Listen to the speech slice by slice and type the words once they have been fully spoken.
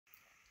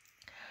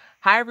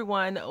Hi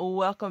everyone,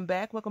 welcome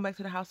back. Welcome back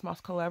to the House Mouse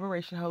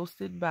collaboration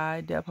hosted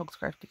by Deb Hoax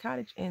Crafty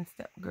Cottage and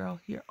Step Girl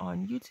here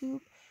on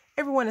YouTube.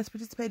 Everyone that's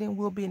participating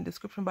will be in the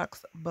description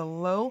box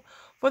below.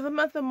 For the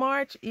month of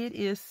March, it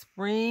is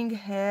Spring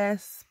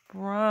Has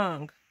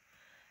Sprung.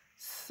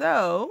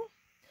 So,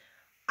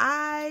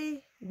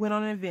 I went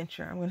on an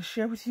adventure. I'm going to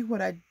share with you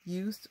what I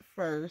used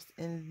first,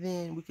 and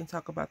then we can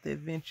talk about the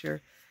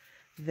adventure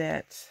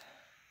that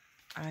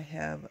I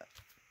have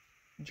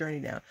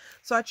journey down.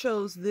 So I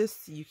chose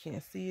this. You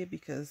can't see it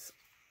because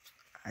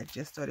I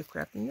just started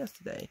crafting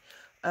yesterday.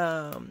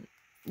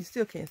 You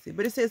still can't see it,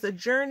 but it says a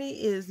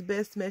journey is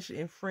best measured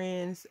in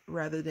friends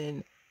rather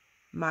than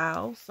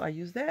miles. So I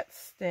used that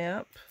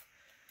stamp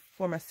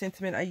for my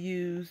sentiment. I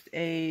used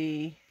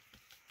a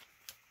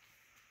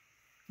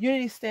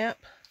Unity Stamp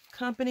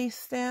Company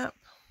stamp.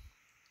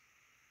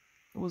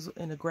 It was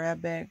in a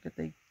grab bag that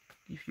they,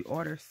 if you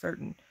order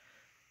certain,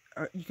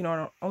 or you can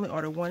only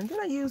order one. And then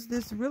I used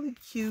this really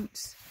cute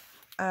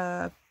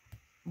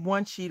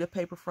one sheet of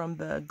paper from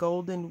the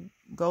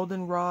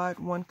Goldenrod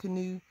One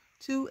Canoe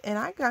 2, and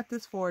I got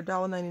this for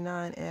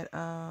 $1.99 at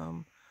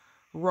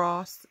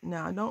Ross.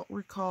 Now I don't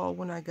recall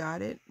when I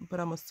got it, but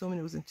I'm assuming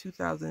it was in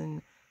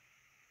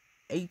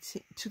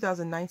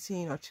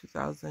 2019 or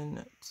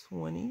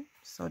 2020.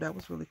 So that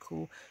was really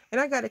cool,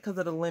 and I got it because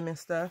of the lemon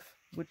stuff,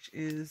 which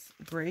is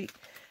great.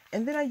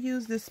 And then I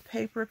used this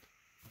paper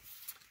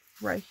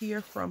right here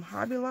from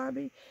Hobby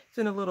Lobby. It's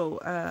in a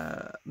little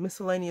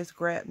miscellaneous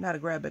not a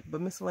grab bag, but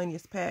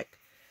miscellaneous pack.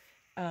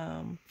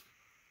 I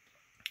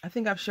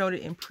think I've showed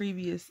it in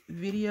previous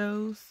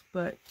videos,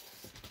 but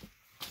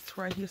it's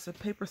right here. It's a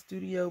Paper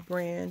Studio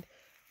brand,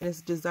 and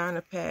it's a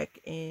designer pack,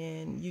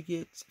 and you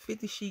get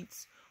 50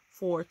 sheets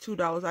for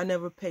 $2. I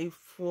never pay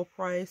full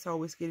price. I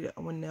always get it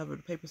whenever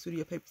the Paper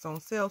Studio paper's on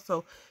sale.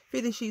 So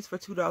 50 sheets for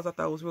 $2 I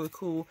thought was really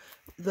cool.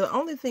 The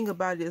only thing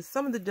about it is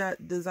some of the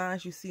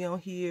designs you see on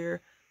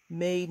here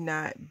may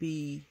not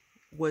be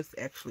what's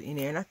actually in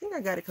there. And I think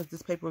I got it because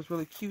this paper was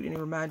really cute and it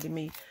reminded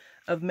me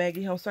of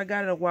Maggie Holmes. So I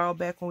got it a while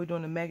back when we were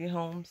doing the Maggie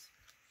Holmes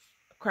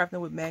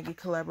Crafting with Maggie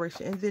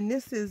collaboration. And then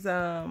this is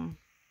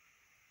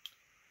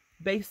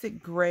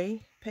basic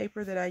gray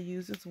paper that I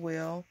use as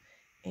well.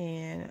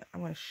 And I'm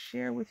going to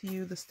share with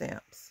you the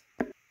stamps.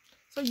 So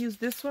I use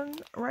this one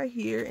right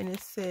here, and it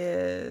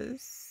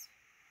says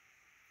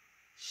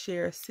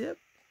share a sip.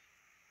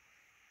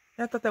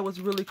 I thought that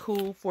was really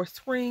cool for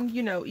spring.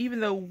 You know, even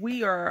though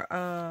we are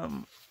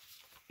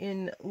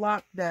in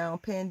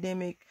lockdown,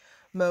 pandemic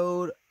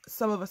mode,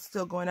 some of us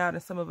still going out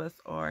and some of us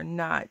are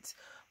not.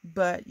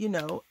 But, you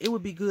know, it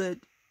would be good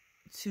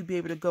to be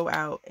able to go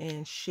out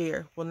and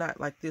share. Well, not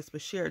like this,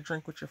 but share a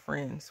drink with your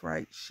friends,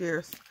 right?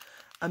 Share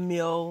a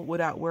meal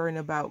without worrying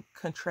about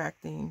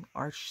contracting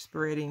or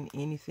spreading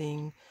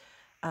anything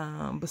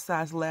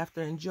besides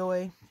laughter and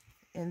joy.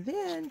 And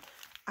then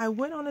I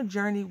went on a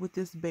journey with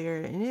this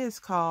bear, and it is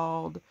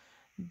called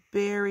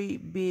Berry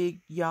Big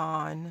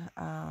Yawn,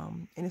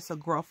 and it's a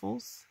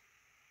Gruffles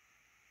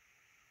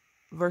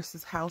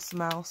versus House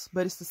Mouse,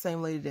 but it's the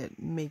same lady that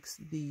makes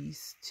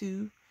these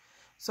two.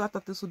 So I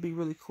thought this would be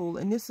really cool.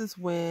 And this is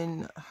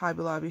when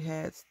Hobby Lobby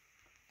had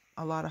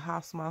a lot of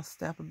House Mouse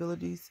stamp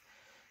abilities.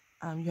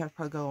 You have to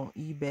probably go on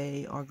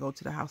eBay or go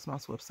to the House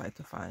Mouse website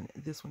to find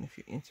this one if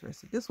you're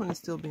interested. This one is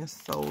still being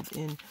sold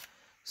in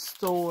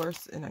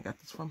stores, and I got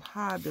this from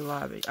Hobby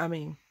Lobby.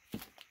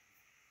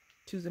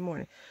 Tuesday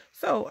morning.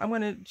 So I'm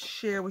going to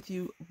share with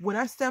you, when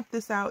I stamped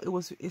this out,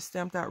 it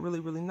stamped out really,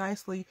 really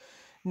nicely.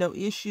 No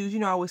issues. You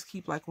know, I always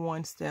keep like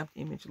one stamped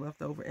image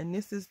left over, and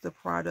this is the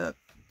product,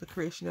 the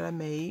creation that I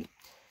made.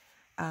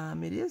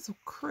 It is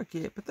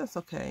crooked, but that's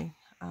okay.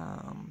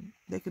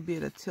 They could be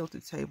at a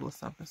tilted table or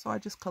something. So I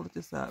just colored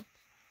this up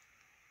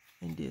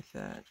and did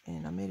that,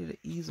 and I made it an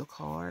easel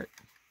card.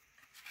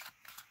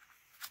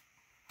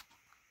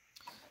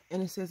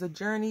 And it says a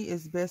journey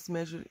is best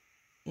measured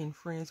in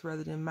friends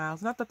rather than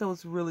miles. And I thought that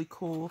was really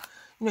cool.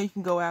 You know, you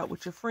can go out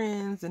with your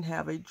friends and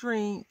have a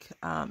drink.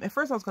 At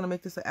first I was going to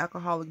make this an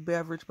alcoholic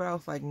beverage, but I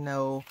was like,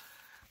 no,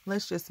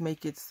 let's just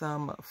make it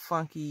some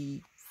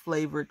funky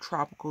flavored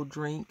tropical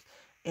drink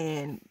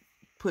and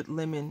put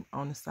lemon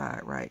on the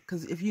side, right?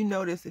 Because if you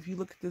notice, if you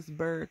look at this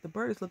bird, the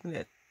bird is looking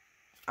at,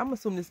 I'm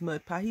assuming this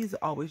mud pie. He's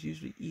always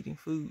usually eating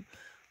food.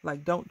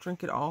 Like, don't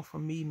drink it all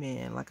from me,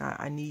 man. Like,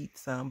 I need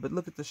some. But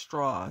look at the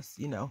straws,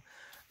 you know.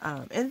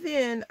 And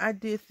then I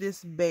did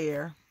this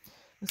bear.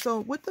 And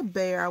so with the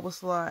bear, I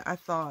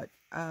thought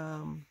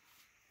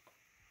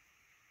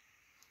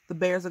the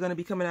bears are going to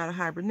be coming out of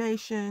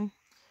hibernation.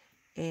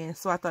 And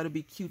so I thought it'd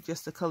be cute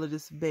just to color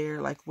this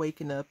bear, like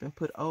waking up and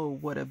put, oh,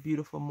 what a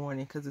beautiful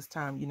morning. Because it's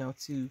time, you know,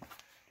 to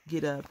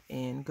get up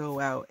and go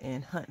out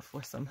and hunt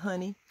for some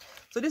honey.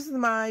 So this is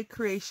my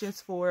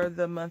creations for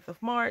the month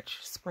of March.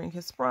 Spring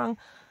has sprung.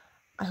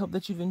 I hope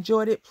that you've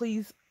enjoyed it.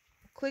 Please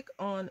click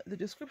on the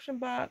description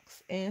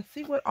box and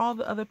see what all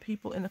the other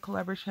people in the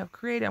collaboration have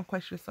created. I'm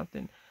quite sure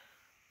something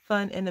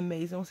fun and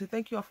amazing. I want to say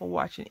thank you all for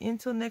watching.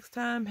 Until next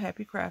time,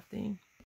 happy crafting.